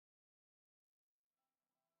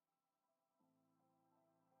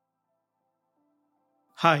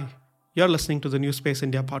Hi, you're listening to the New Space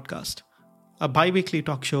India podcast, a bi-weekly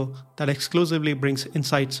talk show that exclusively brings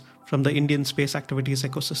insights from the Indian space activities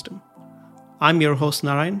ecosystem. I'm your host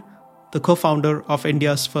Narayan, the co-founder of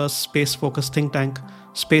India's first space-focused think tank,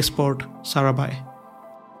 Spaceport Sarabhai.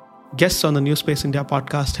 Guests on the New Space India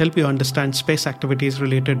podcast help you understand space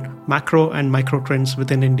activities-related macro and micro trends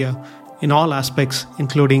within India in all aspects,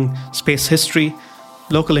 including space history,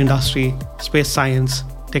 local industry, space science,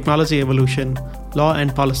 technology evolution, law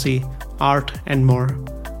and policy, art, and more.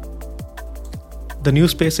 The New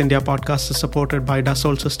Space India podcast is supported by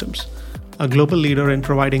Dassault Systems, a global leader in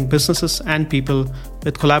providing businesses and people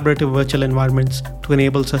with collaborative virtual environments to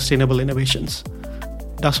enable sustainable innovations.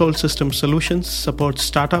 Dassault Systems Solutions supports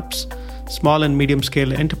startups, small and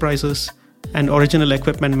medium-scale enterprises, and original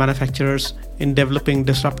equipment manufacturers in developing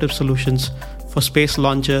disruptive solutions for space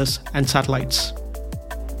launchers and satellites.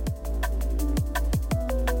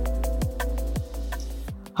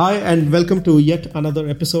 Hi, and welcome to yet another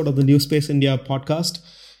episode of the New Space India podcast.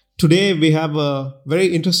 Today, we have a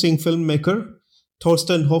very interesting filmmaker,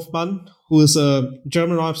 Thorsten Hofmann, who is a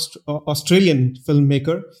German-Australian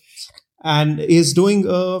filmmaker, and is doing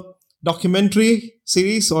a documentary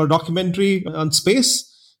series or documentary on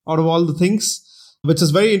space out of all the things, which is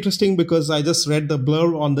very interesting because I just read the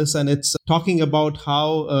blurb on this, and it's talking about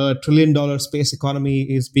how a $1 trillion space economy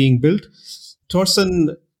is being built.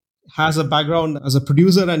 Thorsten has a background as a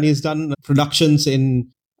producer, and he's done productions in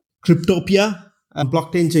Cryptopia,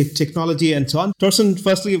 blockchain technology, and so on. Thorsten,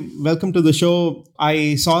 firstly, welcome to the show.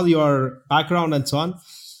 I saw your background and so on.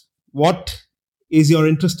 What is your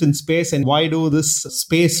interest in space, and why do this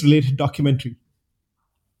space-related documentary?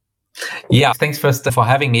 Yeah, thanks first for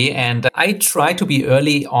having me. And I try to be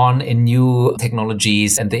early on in new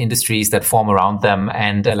technologies and the industries that form around them.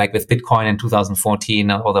 And like with Bitcoin in 2014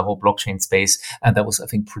 or the whole blockchain space, and that was, I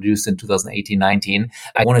think, produced in 2018-19.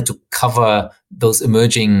 I wanted to cover those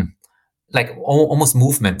emerging like almost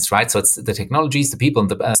movements, right? So it's the technologies, the people and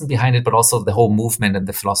the person behind it, but also the whole movement and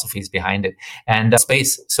the philosophies behind it. And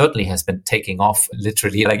space certainly has been taking off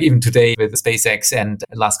literally, like even today with SpaceX and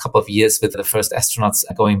the last couple of years with the first astronauts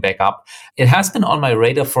going back up. It has been on my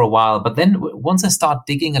radar for a while, but then once I start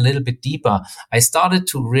digging a little bit deeper, I started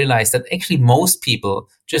to realize that actually most people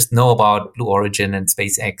just know about Blue Origin and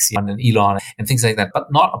SpaceX and Elon and things like that, but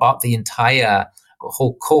not about the entire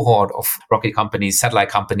whole cohort of rocket companies, satellite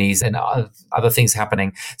companies, and other things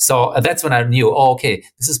happening. So that's when I knew, okay,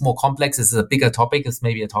 this is more complex. This is a bigger topic. It's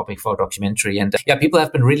maybe a topic for a documentary. And people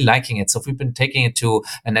have been really liking it. So we've been taking it to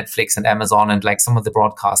Netflix and Amazon and like some of the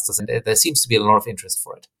broadcasters, and there seems to be a lot of interest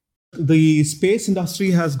for it. The space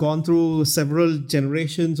industry has gone through several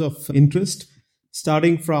generations of interest,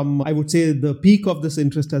 starting from, I would say, the peak of this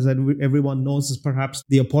interest, as everyone knows, is perhaps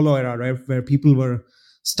the Apollo era, right, where people were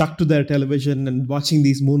stuck to their television and watching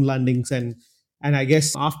these moon landings. And I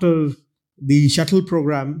guess after the shuttle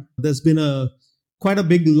program, there's been quite a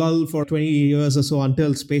big lull for 20 years or so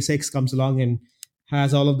until SpaceX comes along and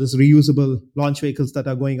has all of this reusable launch vehicles that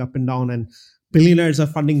are going up and down, and billionaires are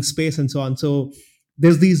funding space and so on. So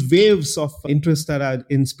there's these waves of interest that are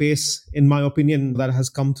in space, in my opinion, that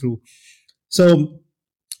has come through. So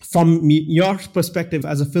from your perspective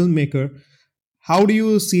as a filmmaker, how do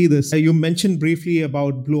you see this? You mentioned briefly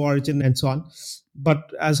about Blue Origin and so on, but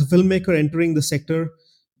as a filmmaker entering the sector,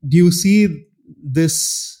 do you see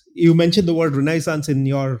this? You mentioned the word renaissance in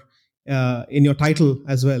your title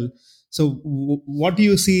as well. So what do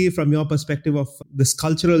you see from your perspective of this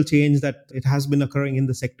cultural change that it has been occurring in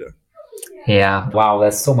the sector? Yeah. Wow.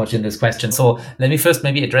 There's so much in this question. So let me first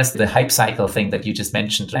maybe address the hype cycle thing that you just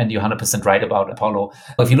mentioned. And you're 100% right about Apollo.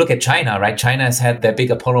 If you look at China, right? China has had their big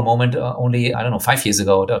Apollo moment only, 5 years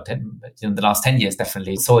ago, or 10, in the last 10 years,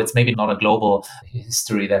 definitely. So it's maybe not a global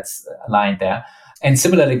history that's aligned there. And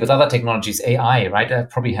similarly with other technologies, AI, right,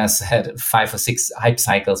 probably has had 5 or 6 hype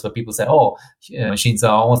cycles where people say, machines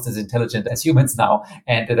are almost as intelligent as humans now.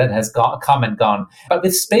 And that has come and gone. But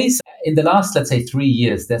with space, in the last, let's say, 3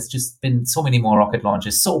 years, there's just been so many more rocket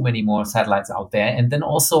launches, so many more satellites out there. And then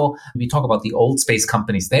also we talk about the old space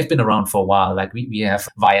companies. They've been around for a while. Like we have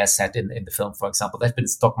Viasat in the film, for example. They've been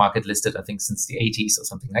stock market listed, I think, since the 80s or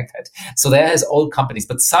something like that. So there has old companies.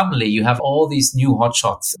 But suddenly you have all these new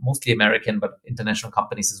hotshots, mostly American, but international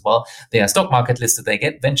companies as well. They are stock market listed. They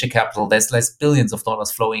get venture capital. There's billions of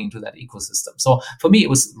dollars flowing into that ecosystem. So for me, it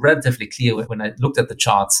was relatively clear when I looked at the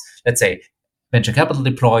charts, let's say, venture capital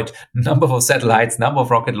deployed, number of satellites, number of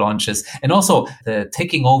rocket launches, and also the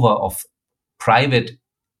taking over of private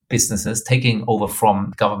businesses, taking over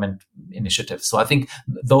from government initiatives. So I think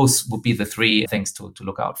those would be the 3 things to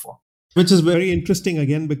look out for. Which is very interesting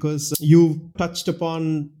again, because you touched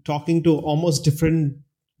upon talking to almost different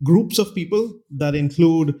groups of people that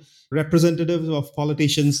include representatives of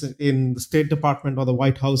politicians in the State Department or the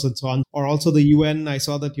White House and so on, or also the UN. I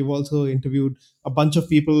saw that you've also interviewed a bunch of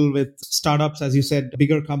people with startups, as you said,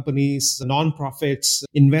 bigger companies, non-profits,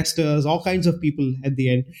 investors, all kinds of people at the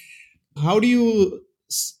end. How do you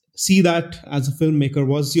see that as a filmmaker?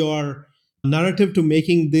 Was your narrative to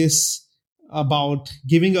making this about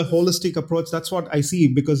giving a holistic approach? That's what I see,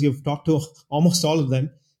 because you've talked to almost all of them.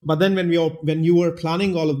 But then when you were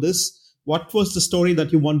planning all of this, what was the story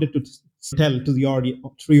that you wanted to tell to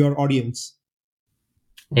your audience?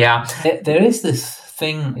 Yeah, there is this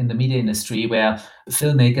thing in the media industry where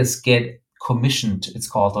filmmakers get commissioned, it's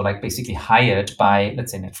called, or like basically hired by,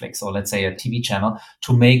 let's say, Netflix or let's say a TV channel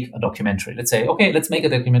to make a documentary. Let's say, okay, let's make a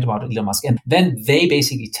documentary about Elon Musk. And then they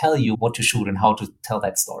basically tell you what to shoot and how to tell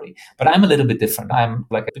that story. But I'm a little bit different. I'm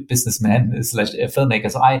like a businessman slash a filmmaker.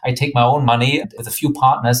 So I take my own money with a few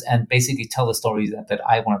partners and basically tell the stories that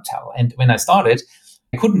I want to tell. And when I started,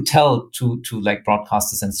 I couldn't tell to like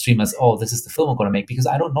broadcasters and streamers, oh, this is the film I'm going to make, because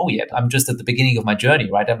I don't know yet. I'm just at the beginning of my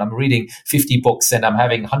journey, right? And I'm reading 50 books and I'm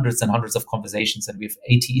having hundreds and hundreds of conversations, and we have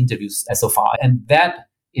 80 interviews so far. And that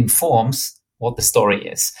informs what the story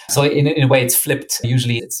is. So in a way, it's flipped.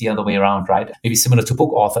 Usually it's the other way around, right? Maybe similar to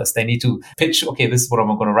book authors. They need to pitch, okay, this is what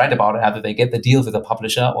I'm going to write about. Either they get the deal with the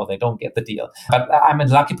publisher or they don't get the deal. But I'm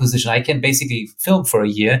in a lucky position. I can basically film for a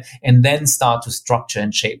year and then start to structure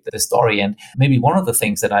and shape the story. And maybe one of the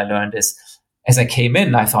things that I learned is, as I came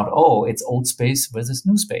in, I thought, oh, it's old space versus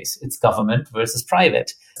new space. It's government versus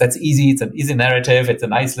private. That's easy. It's an easy narrative. It's a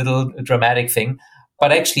nice little dramatic thing.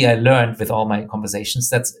 But actually, I learned with all my conversations,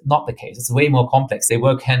 that's not the case. It's way more complex. They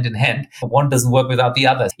work hand in hand. One doesn't work without the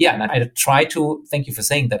other. Yeah, and I try to, thank you for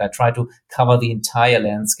saying that, I try to cover the entire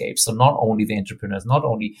landscape. So not only the entrepreneurs, not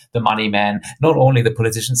only the money man, not only the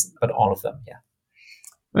politicians, but all of them. Yeah.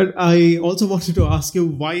 But I also wanted to ask you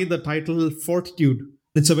why the title Fortitude.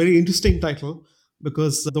 It's a very interesting title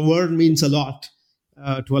because the word means a lot.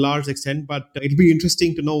 To a large extent, but it'll be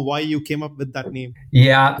interesting to know why you came up with that name.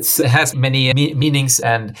 Yeah, it has many meanings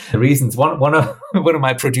and reasons. One of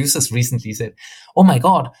my producers recently said, "Oh my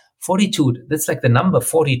God, Fortitude! That's like the number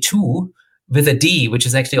 42 with a D, which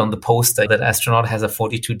is actually on the poster. That astronaut has a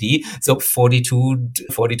 42D, so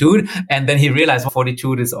Fortitude." And then he realized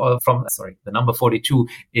Fortitude is all from the number 42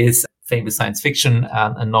 is famous science fiction,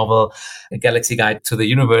 a novel, A Galaxy Guide to the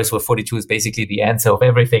Universe, where 42 is basically the answer of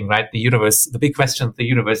everything, right? The universe, the big question of the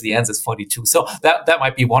universe, the answer is 42. So that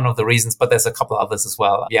might be one of the reasons, but there's a couple others as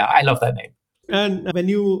well. Yeah, I love that name. And when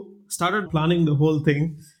you started planning the whole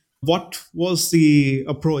thing, what was the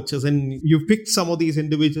approach? As in, you picked some of these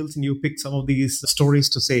individuals and you picked some of these stories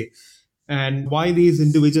to say. And why these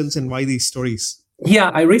individuals and why these stories?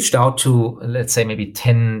 Yeah, I reached out to, let's say, maybe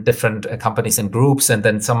 10 different companies and groups, and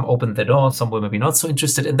then some opened the door, some were maybe not so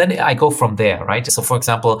interested. And then I go from there, right? So, for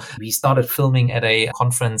example, we started filming at a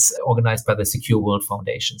conference organized by the Secure World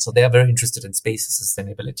Foundation. So they are very interested in space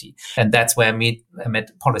sustainability. And that's where I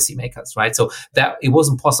met policymakers, right? So that it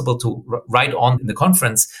wasn't possible to write on in the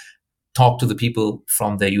conference, talk to the people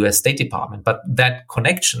from the US State Department. But that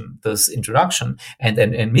connection, this introduction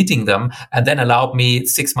and meeting them, and then allowed me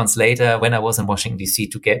 6 months later, when I was in Washington, D.C.,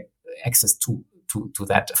 to get access to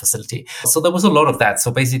that facility. So there was a lot of that.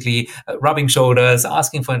 So basically rubbing shoulders,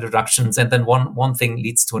 asking for introductions, and then one thing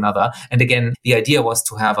leads to another. And again, the idea was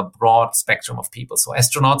to have a broad spectrum of people. So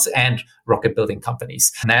astronauts and rocket building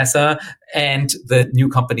companies, NASA and the new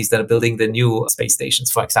companies that are building the new space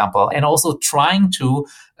stations, for example, and also trying to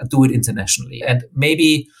do it internationally. And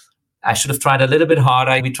maybe I should have tried a little bit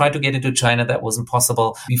harder. We tried to get into China. That wasn't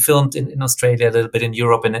possible. We filmed in Australia, a little bit in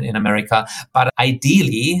Europe and in America. But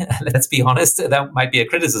ideally, let's be honest, that might be a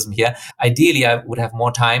criticism here. Ideally, I would have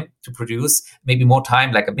more time to produce, maybe more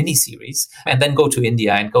time like a mini series, and then go to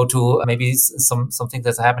India and go to maybe something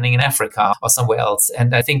that's happening in Africa or somewhere else.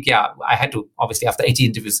 And I think, I had to, obviously, after 80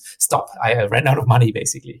 interviews, stop. I ran out of money,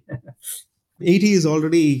 basically. 80 is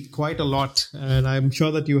already quite a lot, and I'm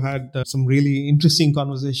sure that you had some really interesting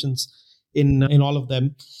conversations in all of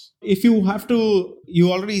them. If you have to,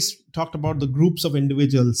 you already talked about the groups of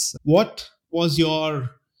individuals. What was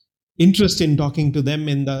your interest in talking to them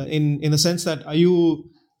in the sense that, are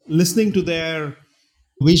you listening to their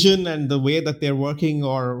vision and the way that they're working,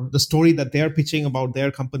 or the story that they're pitching about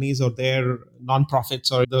their companies or their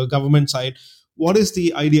nonprofits or the government side? What is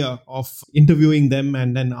the idea of interviewing them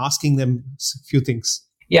and then asking them a few things?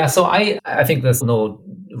 Yeah, so I think there's no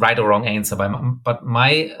right or wrong answer, but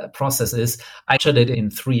my process is I structured it in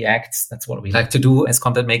 3 acts. That's what we like to do as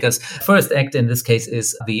content makers. First act in this case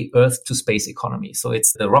is the Earth to space economy. So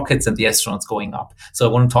it's the rockets and the astronauts going up. So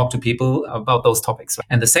I want to talk to people about those topics.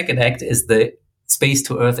 And the second act is the space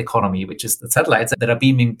to Earth economy, which is the satellites that are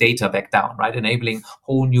beaming data back down, right? Enabling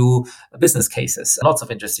whole new business cases. Lots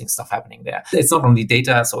of interesting stuff happening there. It's not only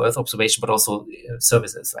data, so Earth observation, but also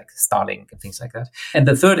services like Starlink and things like that. And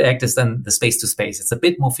the third act is then the space to space. It's a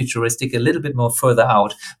bit more futuristic, a little bit more further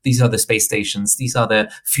out. These are the space stations. These are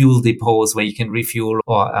the fuel depots where you can refuel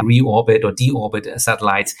or reorbit or deorbit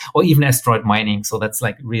satellites, or even asteroid mining. So that's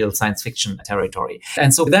like real science fiction territory.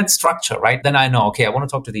 And so that structure, right? Then I know, okay, I want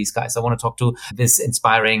to talk to these guys. I want to talk to this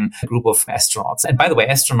inspiring group of astronauts. And by the way,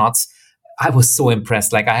 astronauts, I was so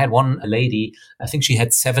impressed. Like I had one lady, I think she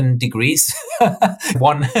had 7 degrees.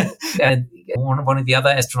 one of the other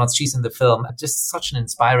astronauts, she's in the film. Just such an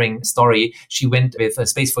inspiring story. She went with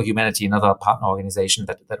Space for Humanity, another partner organization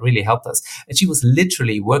that really helped us. And she was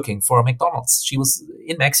literally working for a McDonald's. She was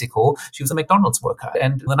in Mexico. She was a McDonald's worker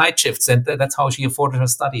and the night shifts. And that's how she afforded her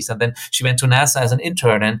studies. And then she went to NASA as an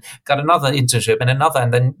intern and got another internship and another.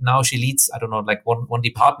 And then now she leads, I don't know, like one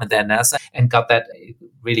department there at NASA and got that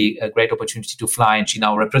really a great opportunity to fly. And she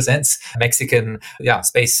now represents Mexican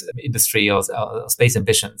space industry or space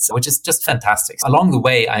ambitions, which is just fantastic. Along the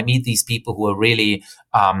way, I meet these people who are really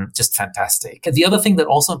just fantastic. And the other thing that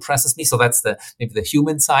also impresses me, so that's maybe the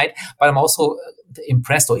human side, but I'm also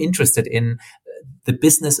impressed or interested in the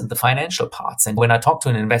business and the financial parts. And when I talk to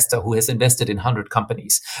an investor who has invested in 100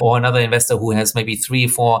 companies, or another investor who has maybe 3 or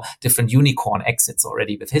 4 different unicorn exits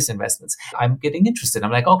already with his investments, I'm getting interested.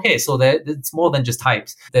 I'm like, okay, so it's more than just hype.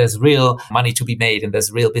 There's real money to be made and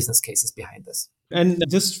there's real business cases behind this. And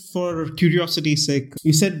just for curiosity's sake,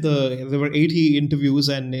 you said there were 80 interviews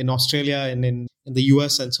and in Australia and in the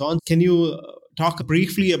US and so on. Can you talk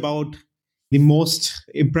briefly about the most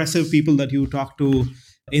impressive people that you talked to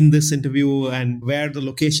in this interview and where the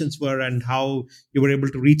locations were and how you were able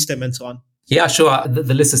to reach them and so on? Yeah, sure.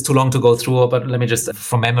 The list is too long to go through, but let me just,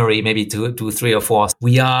 from memory, maybe do 3 or 4.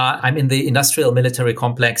 I'm in the industrial military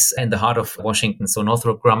complex in the heart of Washington. So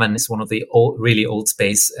Northrop Grumman is one of the really old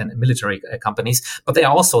space and military companies, but they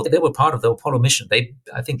were part of the Apollo mission. They,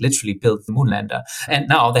 I think, literally built the moon lander. And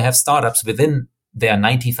now they have startups within their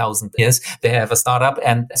 90,000 years. They have a startup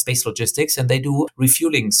and space logistics, and they do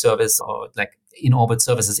refueling service or like in-orbit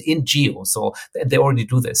services in geo. So they already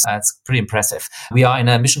do this. It's pretty impressive. We are in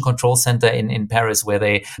a mission control center in Paris where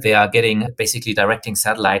they are basically directing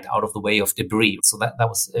satellite out of the way of debris. So that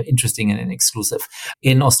was interesting and exclusive.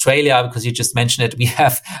 In Australia, because you just mentioned it, we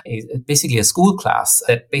have basically a school class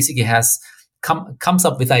that basically comes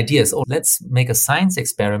up with ideas. Oh, let's make a science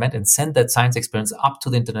experiment and send that science experiment up to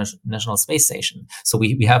the International Space Station. So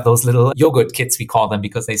we have those little yogurt kits, we call them,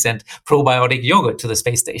 because they send probiotic yogurt to the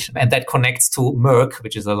space station. And that connects to Merck,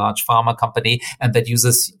 which is a large pharma company, and that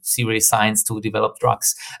uses serious science to develop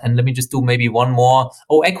drugs. And let me just do maybe one more.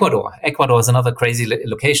 Oh, Ecuador. Ecuador is another crazy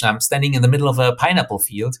location. I'm standing in the middle of a pineapple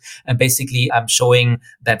field, and basically I'm showing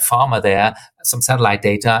that farmer there some satellite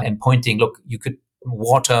data and pointing, look, you could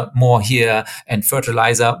water more here and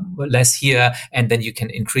fertilizer less here, and then you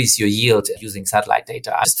can increase your yield using satellite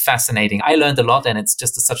data. It's fascinating. I learned a lot, and it's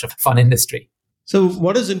just such a fun industry. So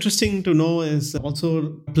what is interesting to know is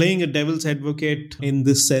also playing a devil's advocate in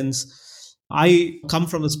this sense. I come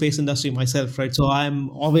from the space industry myself, right? So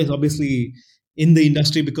I'm always obviously in the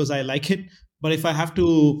industry because I like it. But if I have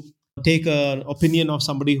to take an opinion of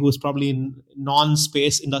somebody who is probably in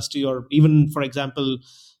non-space industry, or even, for example,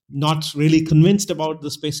 not really convinced about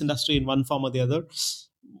the space industry in one form or the other,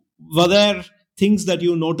 were there things that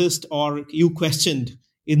you noticed or you questioned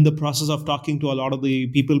in the process of talking to a lot of the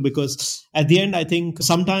people? Because at the end, I think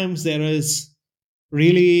sometimes there is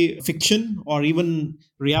really fiction or even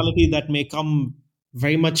reality that may come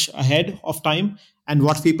very much ahead of time. And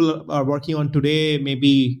what people are working on today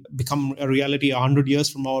maybe become a reality 100 years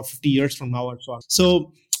from now or 50 years from now or so on.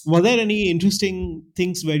 So were there any interesting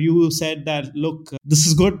things where you said that, look, this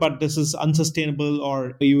is good, but this is unsustainable,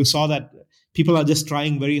 or you saw that people are just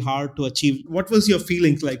trying very hard to achieve? What was your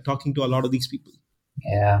feelings like talking to a lot of these people?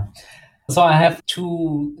 Yeah. So I have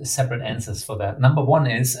 2 separate answers for that. Number one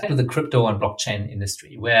is to the crypto and blockchain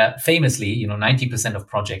industry, where famously, 90% of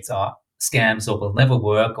projects are scams or will never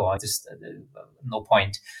work or just no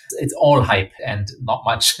point. It's all hype and not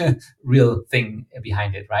much real thing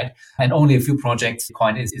behind it, right? And only a few projects,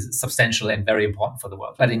 Bitcoin is substantial and very important for the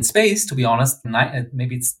world. But in space, to be honest,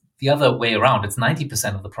 maybe it's the other way around. It's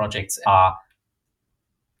 90% of the projects are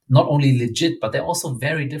not only legit, but they're also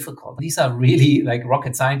very difficult. These are really like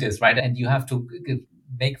rocket scientists, right? And you have to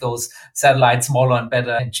make those satellites smaller and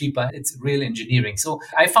better and cheaper. It's real engineering. So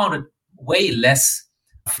I found it way less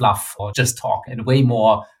fluff or just talk and way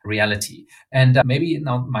more reality. And maybe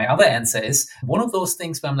now my other answer is one of those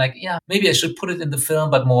things where I'm like, yeah, maybe I should put it in the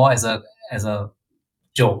film, but more as a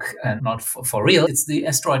joke and not for real. It's the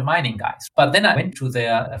asteroid mining guys. But then I went to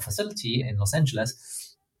their facility in Los Angeles,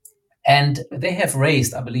 and they have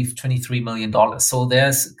raised, I believe, $23 million. So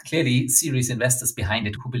there's clearly serious investors behind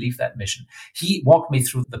it who believe that mission. He walked me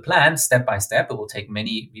through the plan step by step. It will take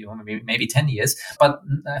maybe 10 years. But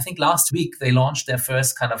I think last week they launched their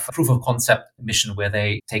first kind of proof of concept mission where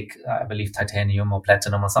they take, I believe, titanium or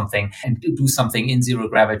platinum or something and do something in zero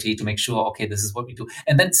gravity to make sure, okay, this is what we do.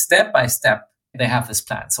 And then step by step, they have this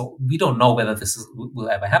plan. So we don't know whether will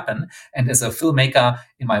ever happen. And as a filmmaker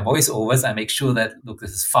in my voiceovers, I make sure that, look,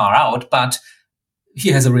 this is far out, but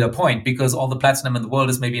he has a real point because all the platinum in the world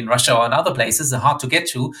is maybe in Russia or in other places. They're hard to get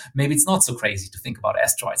to. Maybe it's not so crazy to think about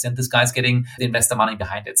asteroids. And this guy's getting the investor money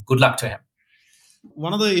behind it. Good luck to him.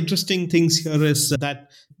 One of the interesting things here is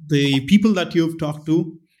that the people that you've talked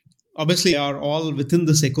to obviously are all within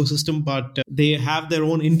this ecosystem, but they have their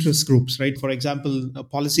own interest groups, right? For example, a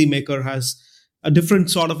policymaker has a different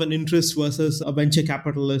sort of an interest versus a venture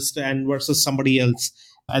capitalist and versus somebody else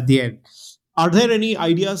at the end. Are there any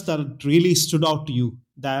ideas that really stood out to you,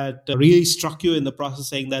 that really struck you in the process,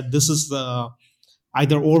 saying that this is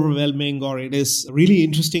either overwhelming or it is really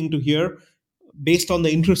interesting to hear based on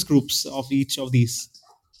the interest groups of each of these?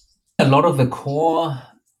 A lot of the core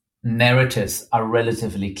narratives are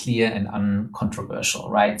relatively clear and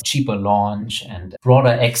uncontroversial, right? Cheaper launch and broader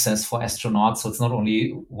access for astronauts. So it's not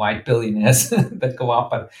only white billionaires that go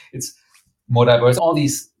up, but it's more diverse. All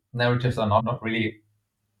these narratives are not really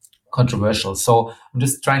controversial. So I'm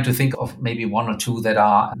just trying to think of maybe one or two that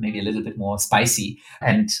are maybe a little bit more spicy.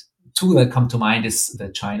 And two that come to mind is the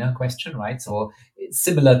China question, right? So it's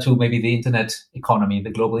similar to maybe the internet economy,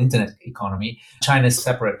 the global internet economy. China is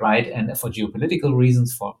separate, right? And for geopolitical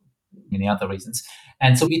reasons, for many other reasons.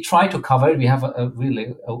 And so we try to cover it. We have a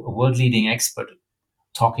world-leading expert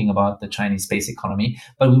talking about the Chinese space economy,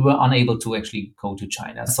 but we were unable to actually go to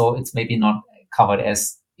China. So it's maybe not covered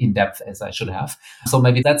as in depth as I should have. So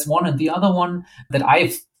maybe that's one. And the other one that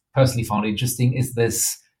I've personally found interesting is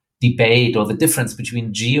this debate or the difference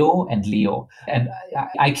between Geo and Leo. And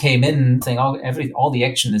I came in saying, all the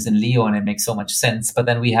action is in Leo and it makes so much sense. But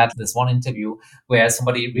then we had this one interview where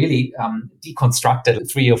somebody really deconstructed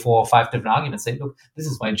 3 or 4 or 5 different arguments, saying, look, this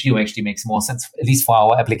is why Geo actually makes more sense, at least for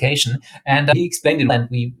our application. And he explained it, and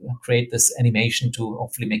we create this animation to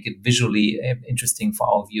hopefully make it visually interesting for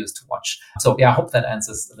our viewers to watch. So yeah, I hope that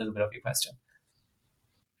answers a little bit of your question.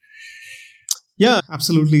 Yeah,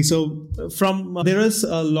 absolutely. So there is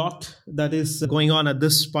a lot that is going on at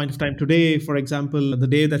this point of time today. For example, the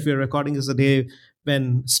day that we are recording is the day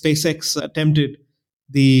when SpaceX attempted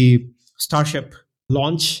the Starship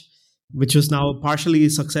launch, which was now partially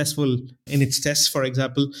successful in its tests, for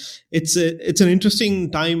example. It's an interesting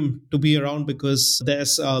time to be around because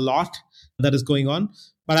there's a lot that is going on.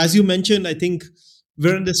 But as you mentioned, I think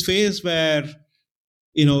we're in this phase where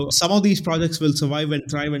some of these projects will survive and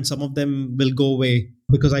thrive and some of them will go away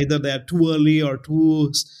because either they're too early or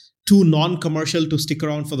too non-commercial to stick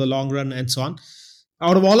around for the long run and so on.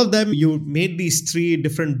 Out of all of them, you made these 3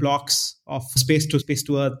 different blocks of space to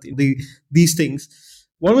Earth, these things.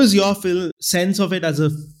 What was your sense of it as a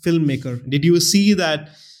filmmaker? Did you see that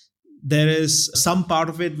there is some part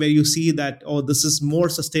of it where you see that, this is more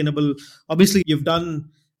sustainable? Obviously, you've done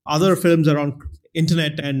other films around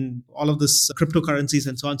internet and all of this cryptocurrencies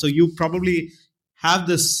and so on. So you probably have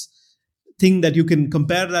this thing that you can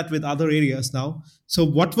compare that with other areas now. So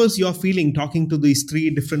what was your feeling talking to these 3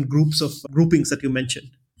 different groupings that you mentioned?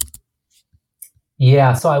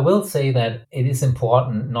 Yeah, so I will say that it is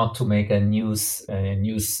important not to make a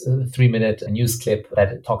 3-minute news clip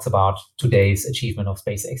that talks about today's achievement of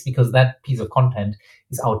SpaceX, because that piece of content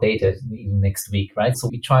is outdated even next week, right? So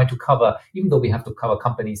we try to cover, even though we have to cover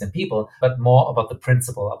companies and people, but more about the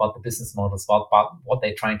principle, about the business models, about what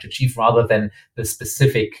they're trying to achieve rather than the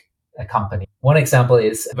specific company. One example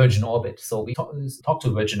is Virgin Orbit. So we talked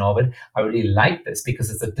to Virgin Orbit. I really like this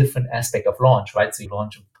because it's a different aspect of launch, right? So you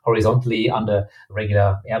launch horizontally under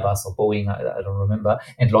regular Airbus or Boeing, I don't remember,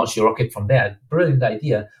 and launch your rocket from there. Brilliant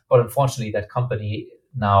idea. But unfortunately, that company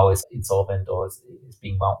now is insolvent or is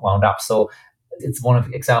being wound up. So it's one of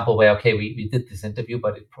the example where, okay, we did this interview,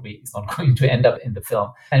 but it probably is not going to end up in the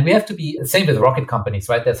film. And we have to be the same with rocket companies,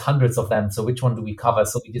 right? There's hundreds of them. So which one do we cover?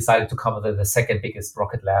 So we decided to cover the second biggest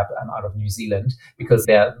rocket lab out of New Zealand because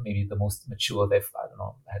they're maybe the most mature. They've,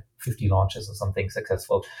 had 50 launches or something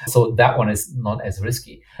successful. So that one is not as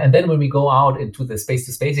risky. And then when we go out into the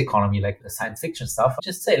space-to-space economy, like the science fiction stuff,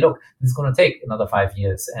 just say, look, this is going to take another 5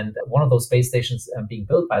 years. And one of those space stations being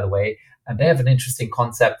built, by the way, and they have an interesting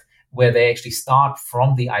concept where they actually start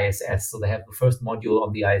from the ISS. So they have the first module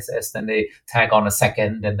on the ISS, then they tag on a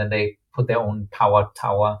second, and then they put their own power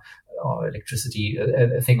tower or electricity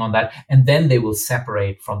thing on that, and then they will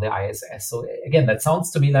separate from the ISS. So again, that sounds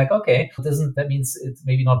to me like, okay, that means it's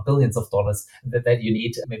maybe not billions of dollars that you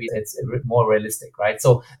need. Maybe it's more realistic, right?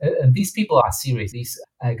 So these people are serious. These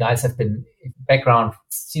guys have been background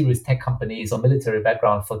serious tech companies or military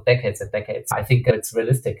background for decades and decades. I think it's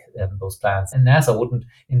realistic, those plans. And NASA wouldn't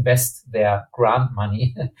invest their grant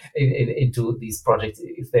money into these projects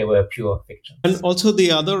if they were pure fiction. And also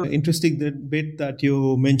the other interesting bit that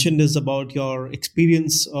you mentioned is about your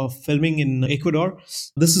experience of filming in Ecuador.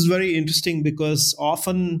 This is very interesting because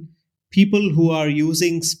often people who are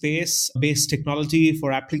using space-based technology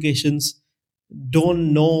for applications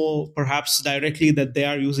don't know perhaps directly that they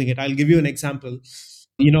are using it. I'll give you an example.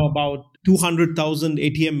 About 200,000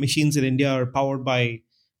 ATM machines in India are powered by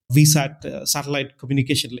VSAT satellite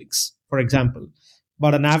communication links, for example.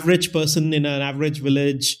 But an average person in an average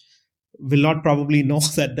village will not probably know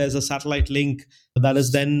that there's a satellite link that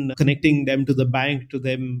is then connecting them to the bank, to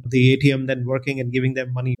them, the ATM then working and giving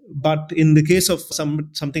them money. But in the case of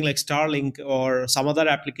something like Starlink or some other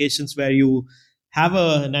applications where you have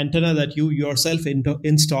an antenna that you yourself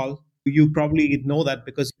install, you probably know that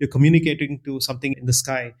because you're communicating to something in the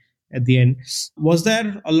sky at the end. Was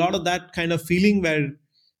there a lot of that kind of feeling where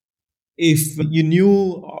if you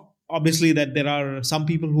knew, obviously, that there are some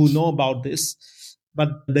people who know about this, but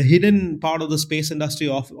the hidden part of the space industry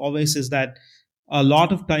always is that a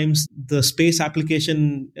lot of times the space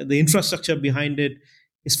application, the infrastructure behind it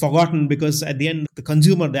is forgotten because at the end,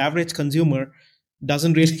 the average consumer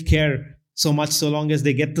doesn't really care so much so long as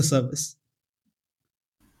they get the service.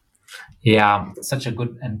 Yeah, such a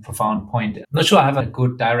good and profound point. I'm not sure I have a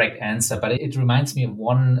good direct answer, but it reminds me of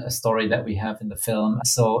one story that we have in the film.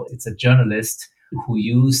 So it's a journalist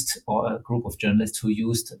or a group of journalists who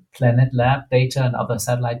used Planet Lab data and other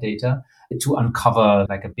satellite data to uncover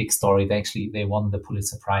like a big story. They won the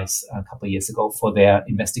Pulitzer Prize a couple of years ago for their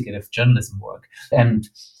investigative journalism work. And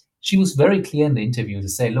she was very clear in the interview to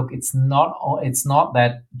say, look, it's not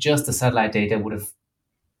that just the satellite data would have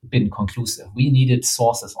been conclusive. We needed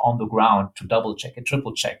sources on the ground to double check and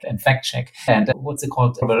triple check and fact check and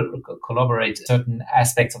collaborate certain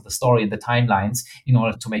aspects of the story and the timelines in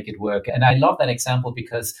order to make it work. And I love that example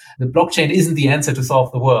because the blockchain isn't the answer to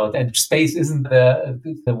solve the world, and space isn't the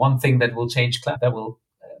one thing that will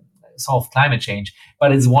solve climate change,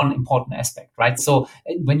 but it's one important aspect, right? So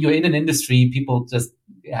when you're in an industry, people just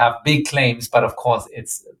have big claims, but of course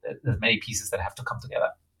there's many pieces that have to come together.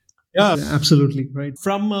 Yeah, absolutely. Right.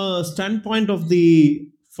 From a standpoint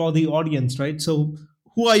for the audience, right? So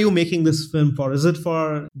who are you making this film for? Is it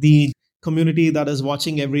for the community that is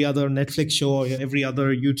watching every other Netflix show or every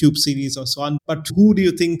other YouTube series or so on? But who do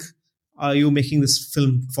you think are you making this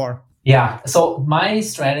film for? Yeah. So my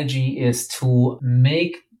strategy is to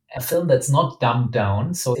make a film that's not dumbed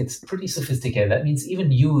down. So it's pretty sophisticated. That means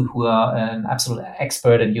even you who are an absolute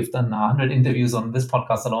expert and you've done 100 interviews on this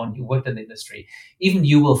podcast alone, you worked in the industry, even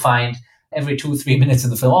you will find every 2-3 minutes in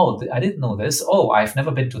the film, oh, I didn't know this. Oh, I've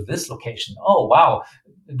never been to this location. Oh, wow,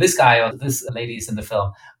 this guy or this lady is in the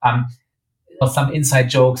film. Or some inside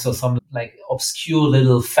jokes or some like obscure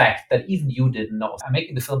little fact that even you didn't know. I'm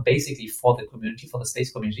making the film basically for the community, for the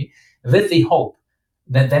space community, with the hope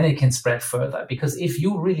that then it can spread further. Because if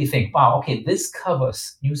you really think, wow, okay, this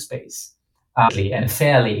covers new space and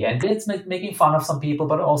fairly, and it's making fun of some people,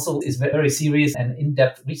 but also is very serious and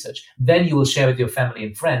in-depth research, then you will share with your family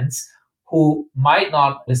and friends who might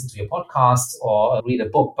not listen to your podcasts or read a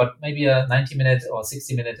book, but maybe a 90-minute or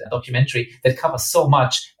 60-minute documentary that covers so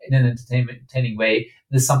much in an entertaining way.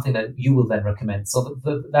 This is something that you will then recommend. So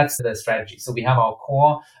that's the strategy. So we have our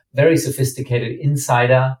core, very sophisticated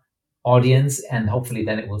insider audience, and hopefully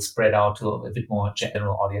then it will spread out to a bit more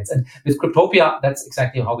general audience. And with Cryptopia, that's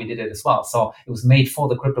exactly how we did it as well. So it was made for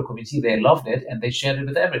the crypto community. They loved it and they shared it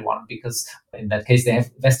with everyone because in that case, they have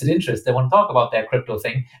vested interest. They want to talk about their crypto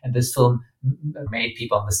thing. And this film made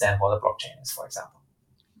people understand what a blockchain is, for example.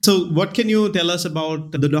 So what can you tell us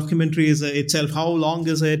about the documentary itself? How long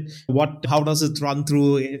is it? How does it run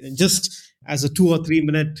through? Just as a 2 or 3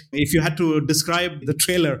 minute, if you had to describe the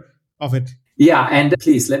trailer of it. Yeah, and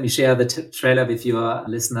please let me share the trailer with your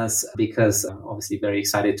listeners because I'm obviously very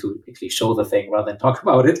excited to actually show the thing rather than talk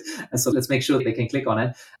about it. And so let's make sure they can click on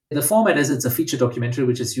it. The format is it's a feature documentary,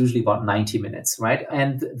 which is usually about 90 minutes, right?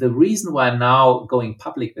 And the reason why I'm now going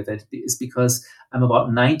public with it is because I'm about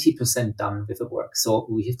 90% done with the work. So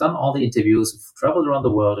we have done all the interviews, we've traveled around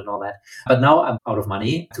the world and all that. But now I'm out of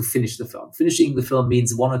money to finish the film. Finishing the film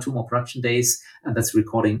means 1 or 2 more production days. And that's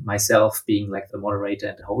recording myself being like the moderator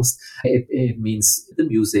and the host. It means the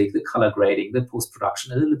music, the color grading, the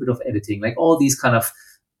post-production, a little bit of editing, like all these kind of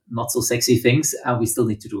not so sexy things, we still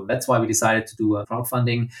need to do. And that's why we decided to do a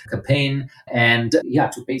crowdfunding campaign and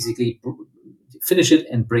to basically finish it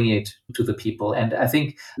and bring it to the people. And I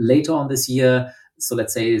think later on this year, so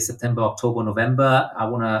let's say September, October, November, I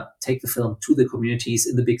want to take the film to the communities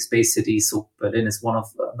in the big space cities. So Berlin is one of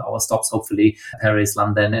our stops, hopefully, Paris,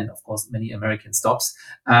 London, and of course, many American stops.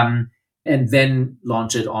 And then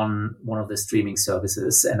launch it on one of the streaming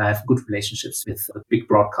services. And I have good relationships with big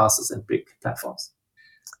broadcasters and big platforms.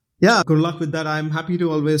 Yeah, good luck with that. I'm happy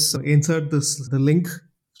to always insert the link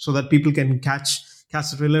so that people can catch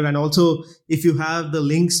the trailer. And also, if you have the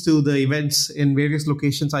links to the events in various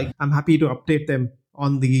locations, I'm happy to update them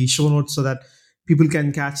on the show notes so that people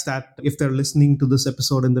can catch that if they're listening to this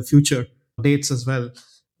episode in the future dates as well.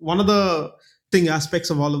 One of the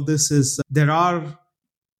aspects of all of this is there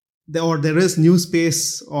is new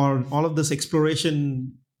space or all of this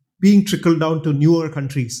exploration being trickled down to newer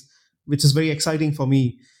countries, which is very exciting for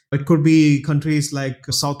me. It could be countries like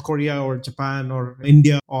South Korea or Japan or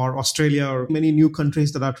India or Australia or many new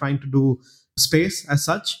countries that are trying to do space as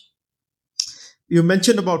such. You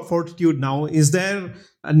mentioned about Fortitude now. Is there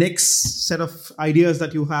a next set of ideas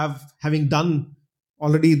that you have, having done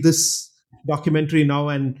already this documentary now?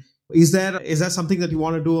 And is there something that you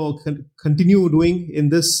want to do or continue doing in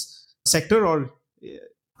this sector? Or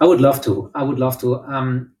I would love to.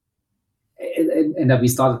 And we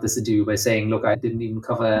started this interview by saying, look, I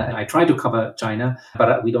tried to cover China,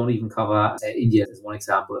 but we don't even cover India as one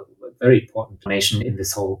example, a very important nation in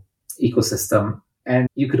this whole ecosystem. And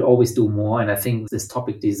you could always do more. And I think this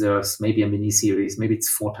topic deserves maybe a mini series. Maybe it's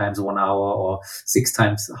 4 times 1 hour or 6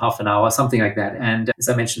 times half an hour, something like that. And as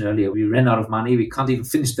I mentioned earlier, we ran out of money. We can't even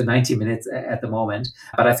finish the 90 minutes at the moment.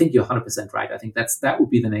 But I think you're 100% right. I think that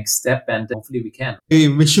would be the next step. And hopefully we can.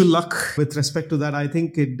 I wish you luck with respect to that. I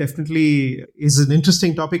think it definitely is an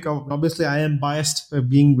interesting topic. Obviously, I am biased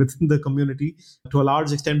being within the community to a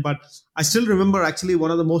large extent. But I still remember actually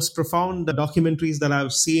one of the most profound documentaries that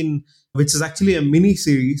I've seen, which is actually a mini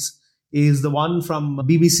series, is the one from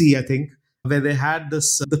BBC, I think, where they had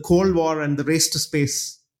the Cold War and the race to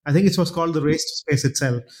space. I think it was called the race to space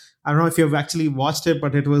itself. I don't know if you've actually watched it,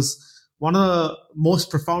 but it was one of the most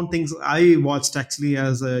profound things I watched actually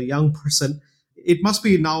as a young person. It must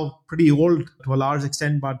be now pretty old to a large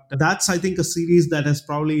extent, but that's, I think, a series that has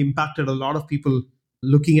probably impacted a lot of people,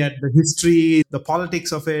 looking at the history, the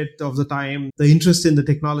politics of it, of the time, the interest in the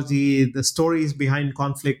technology, the stories behind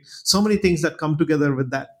conflict, so many things that come together with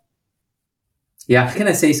that. Yeah, can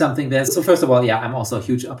I say something there? So first of all, I'm also a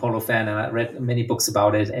huge Apollo fan and I read many books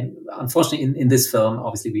about it. And unfortunately, in this film,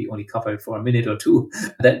 obviously, we only covered for a minute or two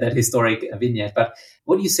that historic vignette. But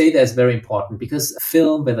what you say there is very important because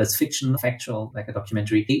film, whether it's fiction, factual, like a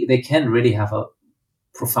documentary, they can really have a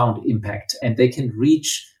profound impact and they can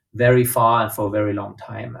reach very far and for a very long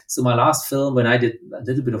time. So my last film, when I did a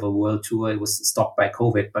little bit of a world tour, it was stopped by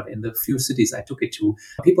COVID, but in the few cities I took it to,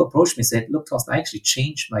 people approached me and said, look, Thorsten, I actually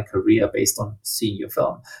changed my career based on seeing your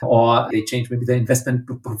film. Or they changed maybe their investment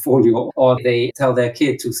portfolio, or they tell their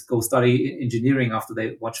kid to go study engineering after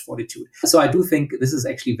they watch Fortitude. So I do think this is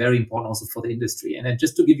actually very important also for the industry. And then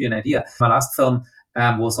just to give you an idea, my last film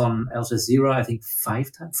was on Al Jazeera, I think 4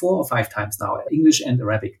 or 5 times now, English and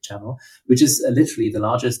Arabic channel, which is literally the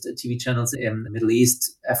largest TV channels in the Middle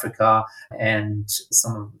East, Africa, and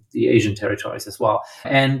some of the Asian territories as well.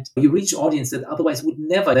 And you reach audience that otherwise would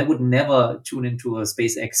never tune into a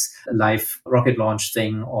SpaceX live rocket launch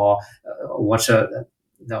thing or watch a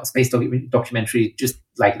space documentary just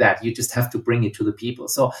like that. You just have to bring it to the people.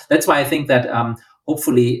 So that's why I think that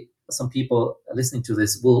hopefully some people listening to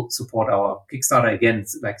this will support our Kickstarter. Again,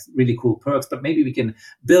 it's like really cool perks, but maybe we can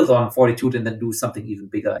build on Fortitude and then do something even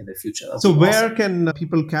bigger in the future. So where can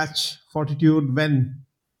people catch Fortitude when?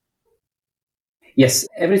 Yes,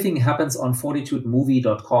 everything happens on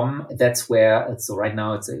fortitudemovie.com. That's where, so right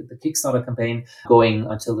now it's the Kickstarter campaign going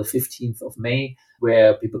until the 15th of May,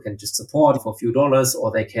 where people can just support for a few dollars,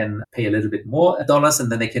 or they can pay a little bit more dollars,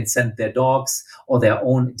 and then they can send their dogs or their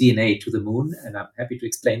own DNA to the moon. And I'm happy to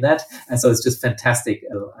explain that. And so it's just fantastic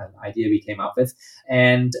an idea we came up with.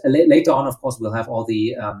 And later on, of course, we'll have all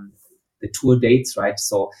the tour dates, right?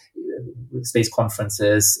 So space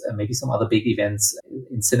conferences, maybe some other big events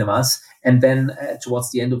in cinemas. And then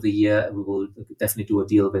towards the end of the year, we will definitely do a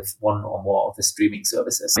deal with one or more of the streaming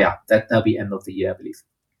services. Yeah, that'll be end of the year, I believe.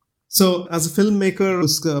 So as a filmmaker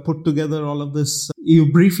who's put together all of this,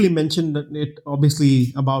 you briefly mentioned it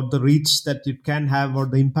obviously about the reach that it can have or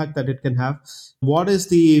the impact that it can have. What is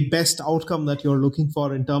the best outcome that you're looking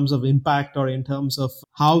for in terms of impact or in terms of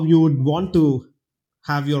how you would want to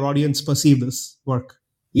have your audience perceive this work?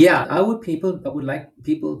 Yeah, I would like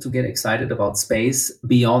people to get excited about space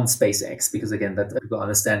beyond SpaceX, because again, that people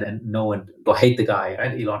understand and know and or hate the guy,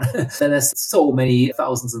 right, Elon. There's so many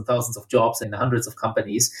thousands and thousands of jobs in hundreds of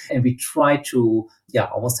companies, and we try to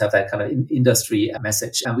almost have that kind of industry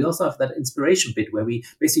message, and we also have that inspiration bit where we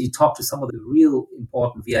basically talk to some of the real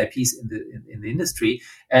important VIPs in the industry,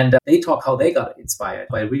 and they talk how they got inspired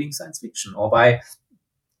by reading science fiction or by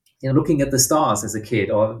looking at the stars as a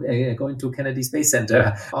kid, or going to Kennedy Space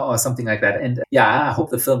Center or something like that. And I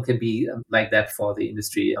hope the film can be like that for the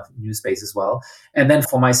industry of new space as well. And then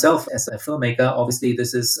for myself as a filmmaker, obviously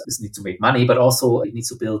this needs to make money, but also it needs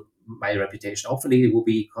to build my reputation. Hopefully it will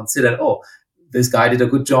be considered, this guy did a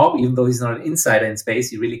good job, even though he's not an insider in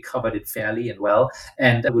space. He really covered it fairly and well.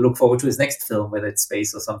 And we look forward to his next film, whether it's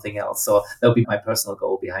space or something else. So that'll be my personal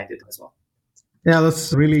goal behind it as well. Yeah,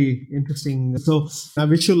 that's really interesting. So I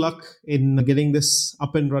wish you luck in getting this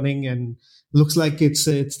up and running, and looks like it's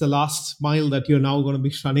the last mile that you're now going to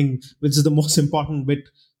be running, which is the most important bit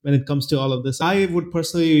when it comes to all of this. I would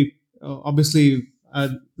personally, obviously,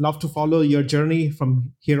 love to follow your journey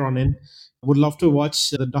from here on in. Would love to watch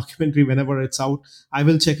the documentary whenever it's out. I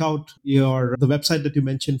will check out the website that you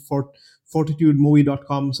mentioned,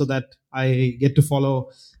 fortitudemovie.com, so that I get to follow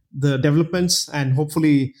the developments, and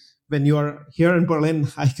hopefully when you are here in Berlin,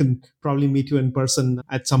 I can probably meet you in person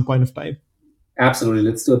at some point of time. Absolutely.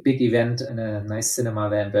 Let's do a big event in a nice cinema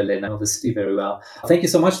there in Berlin. I know the city very well. Thank you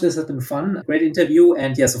so much. This has been fun. Great interview.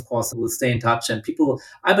 And yes, of course, we'll stay in touch. And people,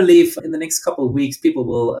 I believe in the next couple of weeks, people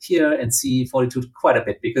will hear and see Fortitude quite a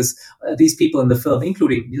bit, because these people in the film,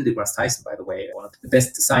 including Neil deGrasse Tyson, by the way, one of the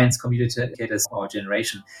best science communicators of our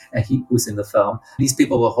generation, who's in the film. These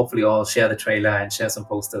people will hopefully all share the trailer and share some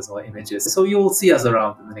posters or images. So you will see us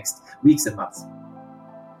around in the next weeks and months.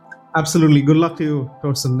 Absolutely. Good luck to you,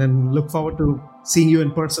 Thorsten, and look forward to seeing you in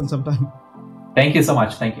person sometime. Thank you so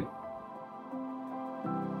much. Thank you.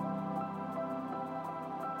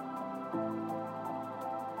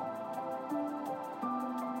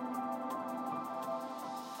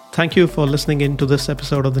 Thank you for listening in to this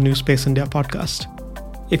episode of the New Space India podcast.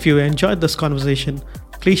 If you enjoyed this conversation,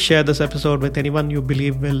 please share this episode with anyone you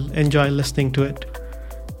believe will enjoy listening to it.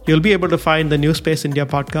 You'll be able to find the New Space India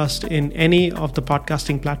podcast in any of the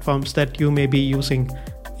podcasting platforms that you may be using,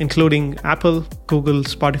 including Apple, Google,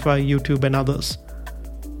 Spotify, YouTube, and others.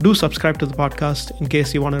 Do subscribe to the podcast in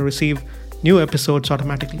case you want to receive new episodes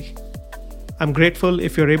automatically. I'm grateful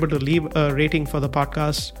if you're able to leave a rating for the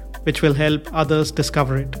podcast, which will help others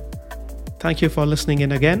discover it. Thank you for listening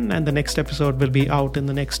in again, and the next episode will be out in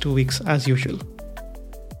the next 2 weeks as usual.